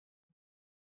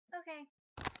Okay,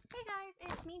 hey guys,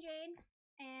 it's me Jade,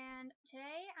 and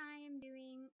today I am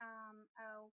doing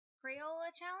a Crayola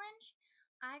challenge.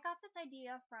 I got this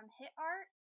idea from H.I.T ART.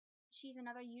 She's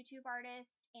another YouTube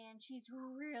artist, and she's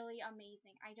really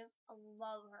amazing. I just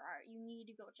love her art. You need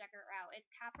to go check her out. It's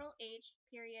capital H,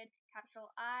 period, capital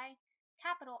I,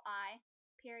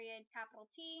 period, capital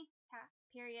T,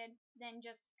 period, then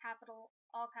just capital,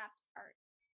 all caps art.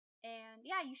 And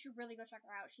yeah, you should really go check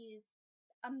her out. She's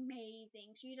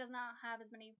amazing. She does not have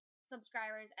as many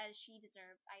subscribers as she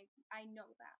deserves. I know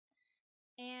that.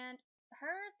 And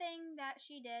her thing that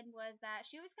she did was that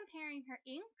she was comparing her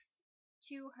inks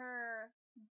to Crayola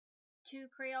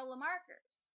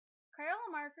markers. Crayola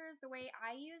markers, the way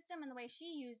I used them and the way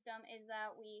she used them is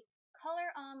that we color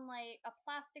on like a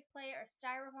plastic plate or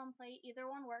styrofoam plate. Either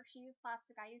one works. She used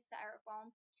plastic, I used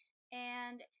styrofoam.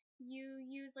 And you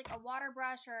use like a water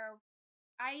brush, or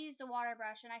I used a water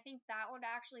brush, and I think that would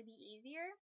actually be easier,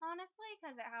 honestly,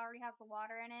 because it already has the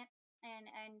water in it, and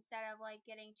instead of like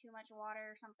getting too much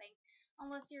water or something,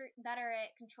 unless you're better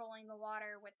at controlling the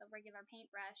water with the regular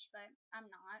paintbrush, but I'm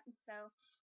not. So,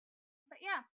 but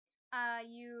yeah,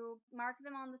 you mark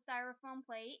them on the styrofoam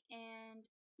plate, and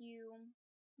you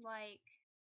like,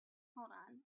 hold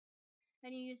on.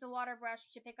 Then you use the water brush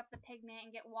to pick up the pigment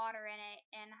and get water in it,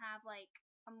 and have like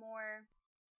a more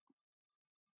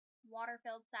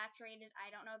water-filled, saturated,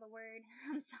 I don't know the word,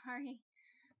 I'm sorry.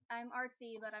 I'm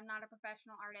artsy, but I'm not a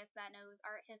professional artist that knows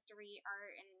art history,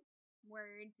 art, and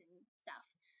words and stuff.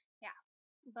 Yeah.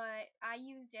 But I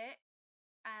used it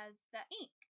as the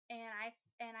ink.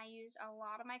 And I used a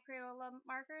lot of my Crayola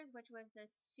markers, which was the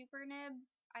Super Nibs,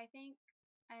 I think,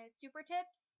 Super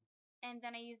Tips. And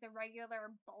then I used the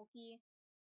regular bulky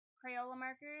Crayola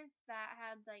markers that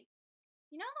had like,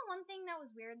 you know, the one thing that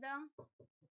was weird though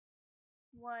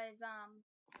was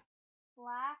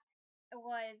black. It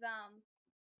was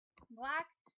black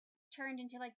turned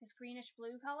into like this greenish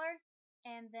blue color,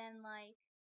 and then like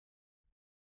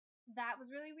that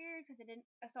was really weird because I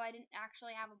didn't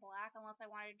actually have a black unless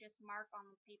I wanted to just mark on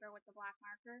the paper with the black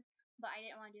marker, but I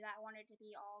didn't want to do that. I wanted it to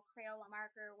be all Crayola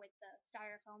marker with the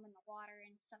styrofoam and the water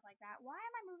and stuff like that. Why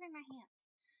am I moving my hands?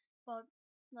 But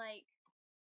like,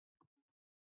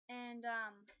 and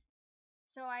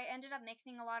so I ended up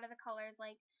mixing a lot of the colors.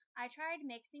 Like, I tried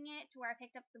mixing it to where I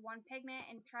picked up the one pigment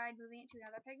and tried moving it to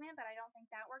another pigment, but I don't think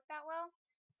that worked that well.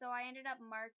 So I ended up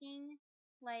marking,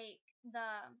 like,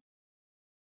 the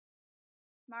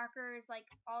markers, like,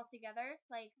 all together.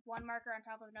 Like, one marker on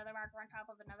top of another marker on top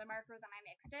of another marker. Then I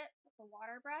mixed it with the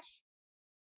water brush.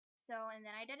 So, and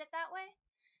then I did it that way.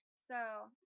 So,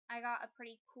 I got a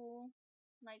pretty cool,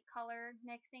 like, color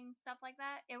mixing stuff like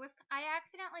that. I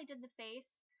accidentally did the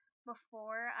face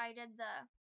before I did the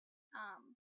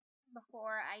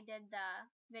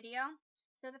video.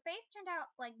 So the face turned out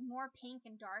like more pink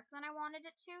and dark than I wanted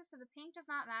it to. So the pink does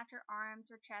not match her arms,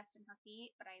 her chest, and her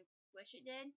feet, but I wish it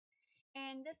did.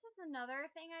 And this is another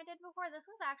thing I did before. This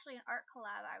was actually an art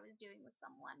collab I was doing with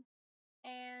someone.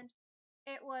 And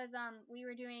it was we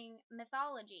were doing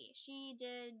mythology. I've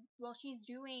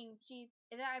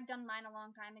done mine a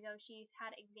long time ago. She's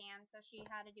had exams, so she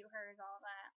had to do hers, all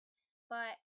that.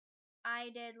 But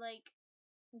I did like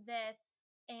this,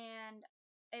 and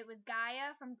it was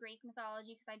Gaia from Greek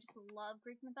mythology, because I just love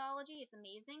Greek mythology. It's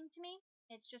amazing to me.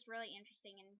 It's just really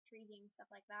interesting and intriguing, stuff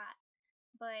like that.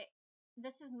 But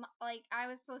this is like, I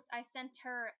sent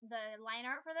her the line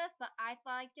art for this, but I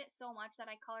liked it so much that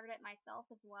I colored it myself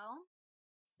as well.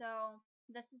 So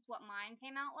this is what mine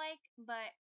came out like.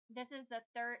 But this is the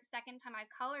second time I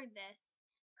colored this,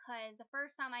 because the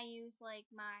first time I used like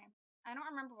I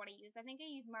don't remember what I used. I think I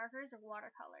used markers or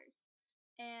watercolors.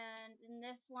 And in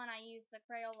this one, I used the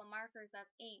Crayola markers as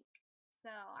ink. So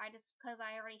because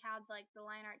I already had like the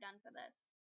line art done for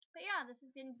this. But yeah, this is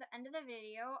getting to the end of the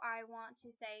video. I want to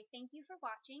say thank you for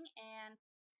watching, and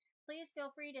please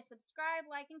feel free to subscribe,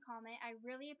 like, and comment. I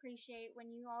really appreciate when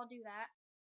you all do that.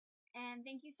 And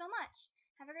thank you so much.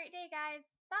 Have a great day, guys.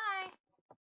 Bye!